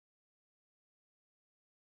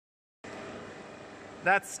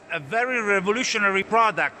That's a very revolutionary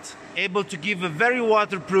product, able to give a very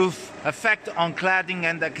waterproof effect on cladding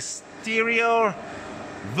and exterior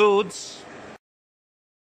woods.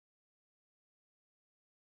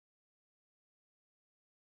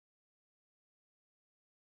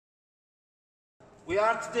 We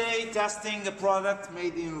are today testing a product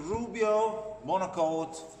made in Rubio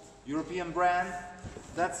Monocoat, European brand.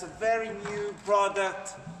 That's a very new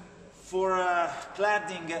product for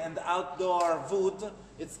cladding and outdoor wood.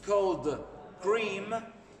 It's called cream,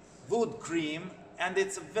 wood cream, and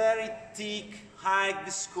it's a very thick, high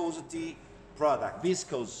viscosity product.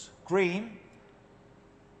 Viscose cream.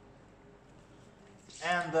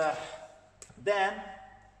 And then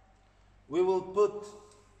we will put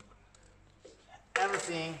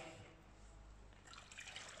everything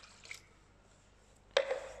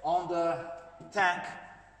on the tank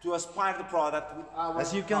to aspire the product with our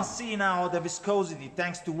As you can see now, the viscosity,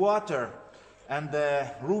 thanks to water, and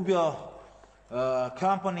the Rubio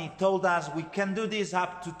company told us we can do this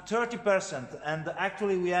up to 30%, and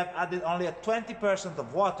actually we have added only a 20%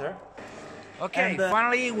 of water. Okay, and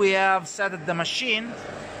finally we have set the machine.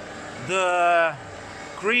 The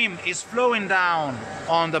cream is flowing down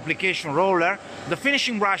on the application roller. The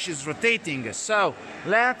finishing brush is rotating, so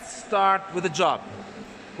let's start with the job.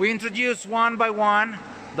 We introduce one by one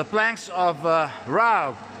the planks of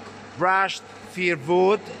raw brushed fir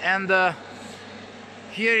wood, and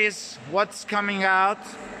here is what's coming out,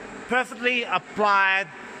 perfectly applied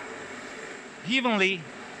evenly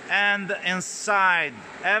and inside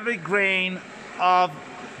every grain of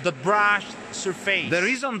the brushed surface. The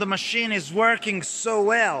reason the machine is working so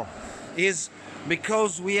well is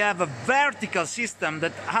because we have a vertical system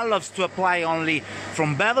that allows to apply only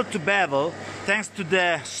from bevel to bevel, thanks to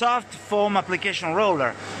the soft foam application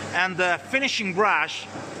roller, and the finishing brush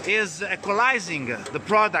is equalizing the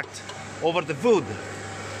product over the wood,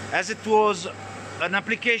 as it was an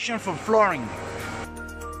application for flooring.